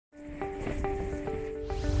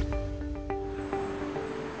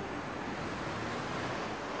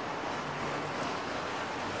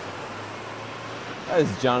Hi, this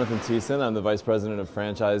is Jonathan Thiessen. I'm the Vice President of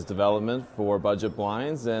Franchise Development for Budget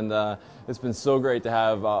Blinds, and it's been so great to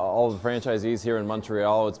have all the franchisees here in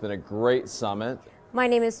Montreal. It's been a great summit. My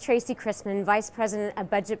name is Tracy Chrisman, Vice President of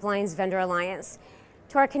Budget Blinds Vendor Alliance.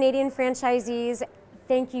 To our Canadian franchisees,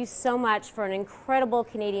 thank you so much for an incredible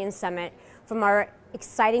Canadian summit. From our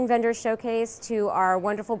exciting vendor showcase to our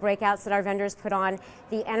wonderful breakouts that our vendors put on,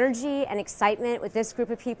 the energy and excitement with this group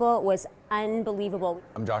of people was unbelievable.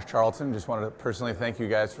 I'm Josh Charlton. Just wanted to personally thank you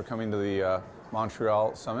guys for coming to the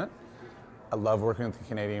Montreal Summit. I love working with the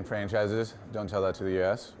Canadian franchises. Don't tell that to the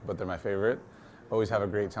US, but they're my favorite. Always have a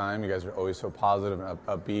great time. You guys are always so positive and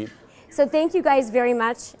upbeat. So thank you guys very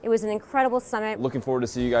much. It was an incredible summit. Looking forward to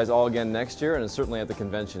see you guys all again next year, and certainly at the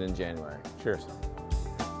convention in January. Cheers.